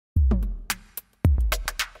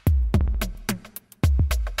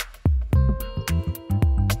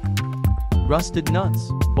rusted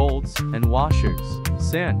nuts, bolts, and washers,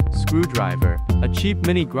 sand, screwdriver, a cheap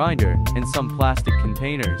mini grinder, and some plastic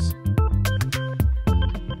containers.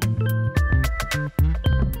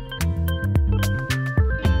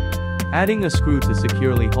 Adding a screw to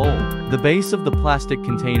securely hold the base of the plastic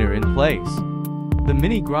container in place. The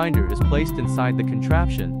mini grinder is placed inside the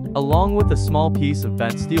contraption, along with a small piece of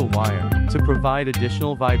bent steel wire, to provide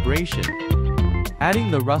additional vibration.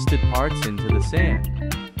 Adding the rusted parts into the sand.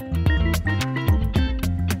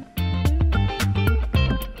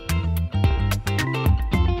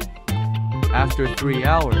 After 3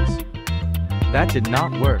 hours. That did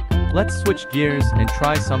not work. Let's switch gears and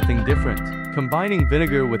try something different. Combining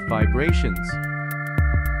vinegar with vibrations.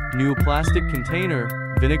 New plastic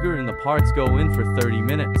container, vinegar and the parts go in for 30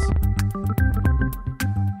 minutes.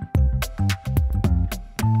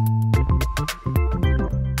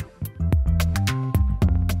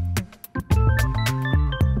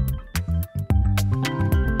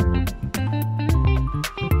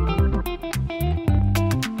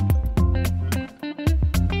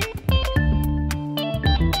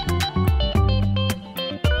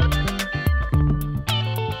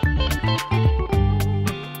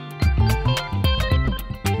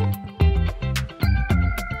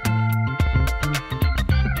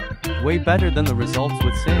 Way better than the results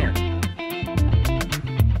with sand.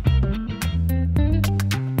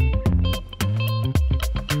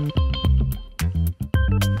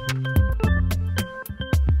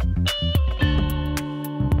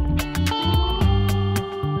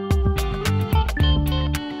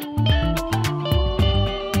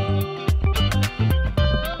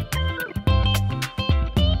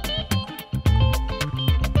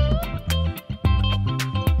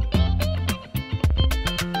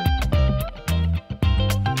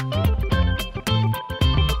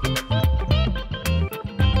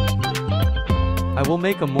 I will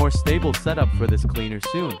make a more stable setup for this cleaner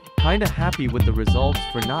soon. Kinda happy with the results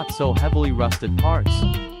for not so heavily rusted parts.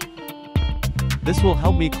 This will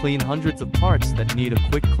help me clean hundreds of parts that need a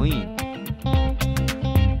quick clean.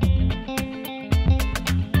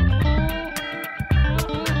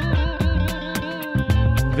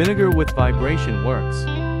 Vinegar with vibration works.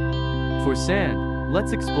 For sand,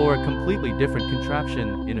 let's explore a completely different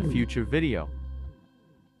contraption in a future video.